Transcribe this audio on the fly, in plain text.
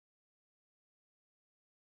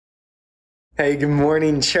Hey, good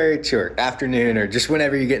morning, church, or afternoon, or just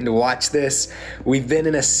whenever you're getting to watch this. We've been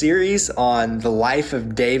in a series on the life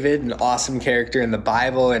of David, an awesome character in the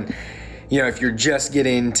Bible. And, if you're just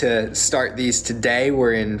getting to start these today,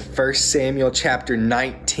 we're in 1 Samuel chapter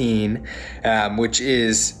 19, which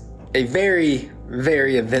is a very,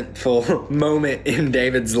 very eventful moment in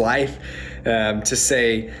David's life, to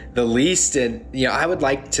say the least. And, I would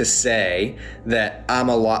like to say that I'm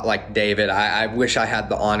a lot like David. I wish I had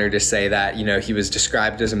the honor to say that. He was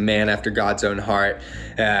described as a man after God's own heart,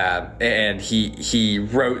 and he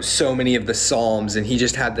wrote so many of the Psalms, and he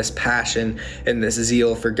just had this passion and this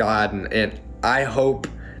zeal for God. And I hope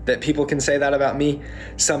that people can say that about me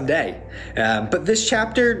someday. But this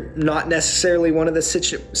chapter, not necessarily one of the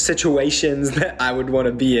situations that I would want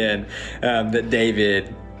to be in, that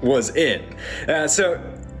David was in. So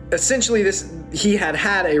essentially he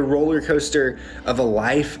had a roller coaster of a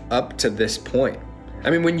life up to this point. I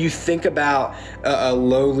mean, when you think about a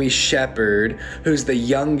lowly shepherd who's the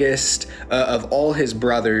youngest of all his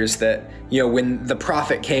brothers, that, when the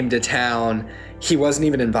prophet came to town, he wasn't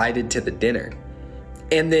even invited to the dinner.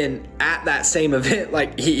 And then at that same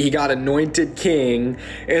event, he got anointed king,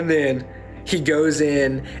 and then he goes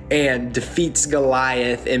in and defeats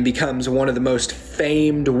Goliath and becomes one of the most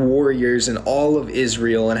famed warriors in all of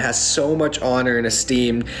Israel, and has so much honor and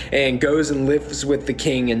esteem, and goes and lives with the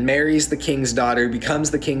king and marries the king's daughter,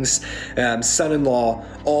 becomes the king's son-in-law,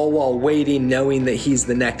 all while waiting, knowing that he's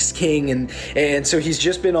the next king. And so he's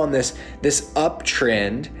just been on this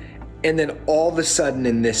uptrend. And then all of a sudden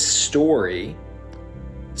in this story,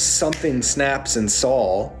 something snaps in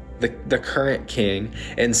Saul, the current king,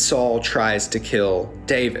 and Saul tries to kill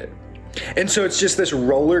David. And so it's just this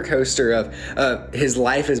roller coaster of his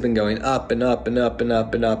life has been going up and up and up and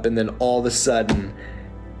up and up, and then all of a sudden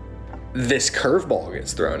this curveball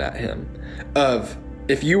gets thrown at him of,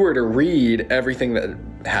 if you were to read everything that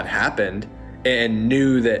had happened and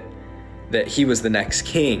knew that he was the next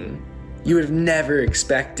king, you would have never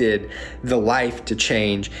expected the life to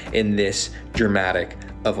change in this dramatic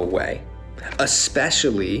of a way.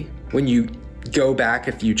 Especially when you go back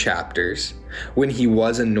a few chapters, when he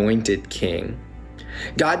was anointed king.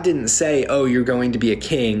 God didn't say, oh, you're going to be a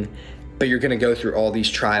king, but you're going to go through all these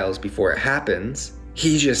trials before it happens.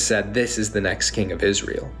 He just said, this is the next king of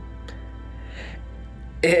Israel.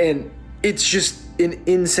 And it's just an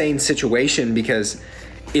insane situation because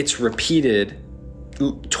it's repeated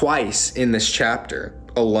twice in this chapter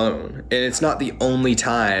alone. And it's not the only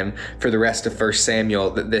time for the rest of 1 Samuel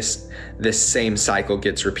that this same cycle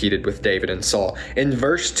gets repeated with David and Saul. In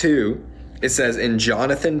verse 2, it says, "And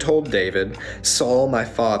Jonathan told David, Saul, my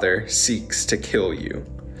father, seeks to kill you."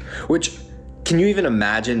 Which, can you even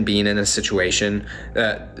imagine being in a situation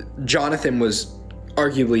Jonathan was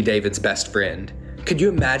arguably David's best friend? Could you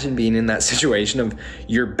imagine being in that situation of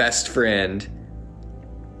your best friend,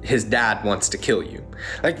 his dad wants to kill you?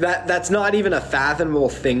 That's not even a fathomable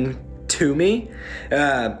thing to me.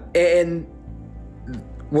 And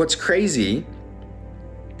what's crazy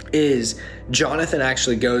is Jonathan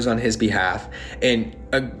actually goes on his behalf and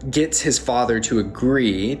gets his father to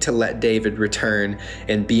agree to let David return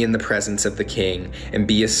and be in the presence of the king and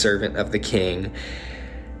be a servant of the king.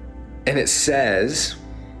 And it says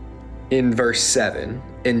in verse 7,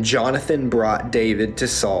 "And Jonathan brought David to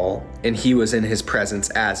Saul, and he was in his presence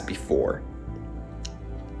as before.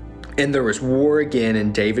 And there was war again,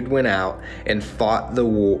 and David went out and fought the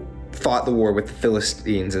war with the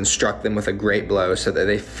Philistines and struck them with a great blow, so that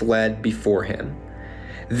they fled before him.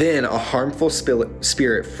 Then a harmful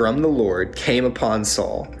spirit from the Lord came upon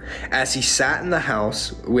Saul, as he sat in the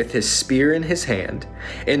house with his spear in his hand,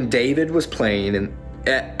 and David was playing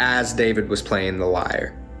the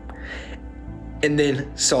lyre. And then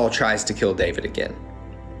Saul tries to kill David again."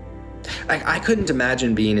 I couldn't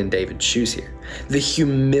imagine being in David's shoes here. The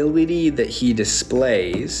humility that he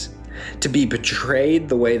displays to be betrayed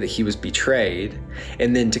the way that he was betrayed,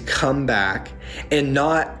 and then to come back and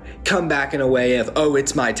not come back in a way of, oh,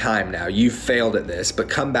 it's my time now, you failed at this, but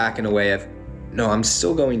come back in a way of, no, I'm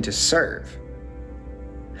still going to serve.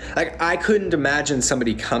 I couldn't imagine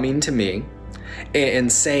somebody coming to me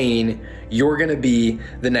and saying, you're going to be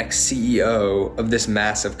the next CEO of this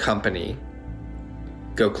massive company.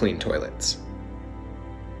 Go clean toilets.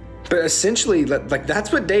 But essentially,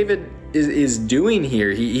 that's what David is doing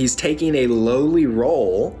here. He's taking a lowly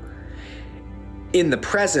role in the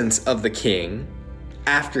presence of the king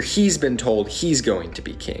after he's been told he's going to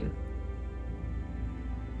be king.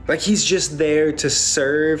 He's just there to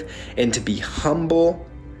serve and to be humble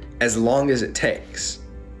as long as it takes.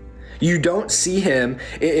 You don't see him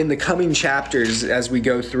in the coming chapters as we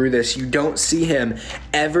go through this. You don't see him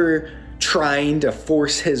ever trying to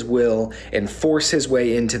force his will and force his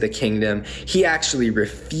way into the kingdom. He actually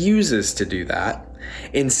refuses to do that.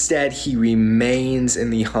 Instead, he remains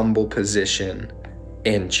in the humble position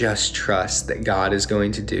and just trusts that God is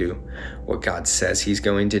going to do what God says he's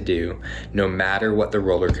going to do, no matter what the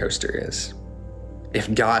roller coaster is.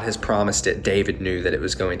 If God has promised it, David knew that it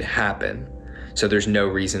was going to happen, so there's no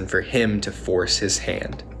reason for him to force his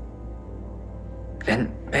hand.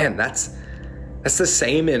 And man, that's the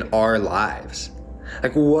same in our lives.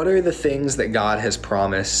 Like, what are the things that God has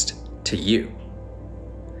promised to you?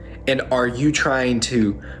 And are you trying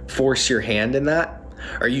to force your hand in that?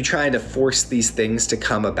 Are you trying to force these things to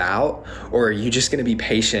come about? Or are you just going to be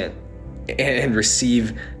patient and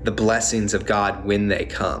receive the blessings of God when they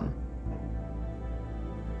come?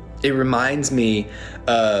 It reminds me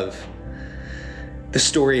of the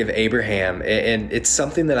story of Abraham, and it's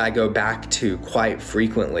something that I go back to quite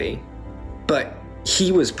frequently. But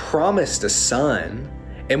he was promised a son,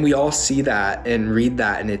 and we all see that and read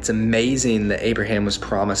that, and it's amazing that Abraham was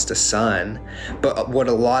promised a son. But what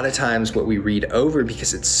a lot of times what we read over,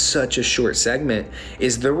 because it's such a short segment,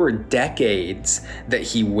 is there were decades that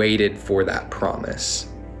he waited for that promise.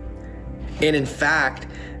 And in fact,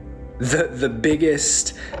 the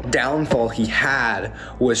biggest downfall he had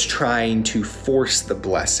was trying to force the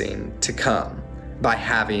blessing to come by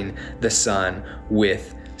having the son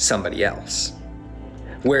with somebody else.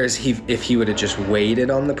 Whereas if he would have just waited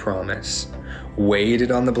on the promise, waited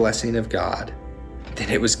on the blessing of God, then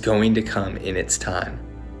it was going to come in its time.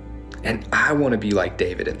 And I want to be like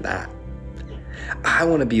David in that. I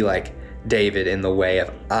want to be like David in the way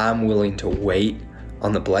of I'm willing to wait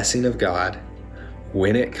on the blessing of God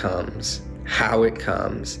when it comes, how it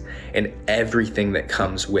comes, and everything that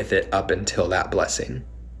comes with it up until that blessing.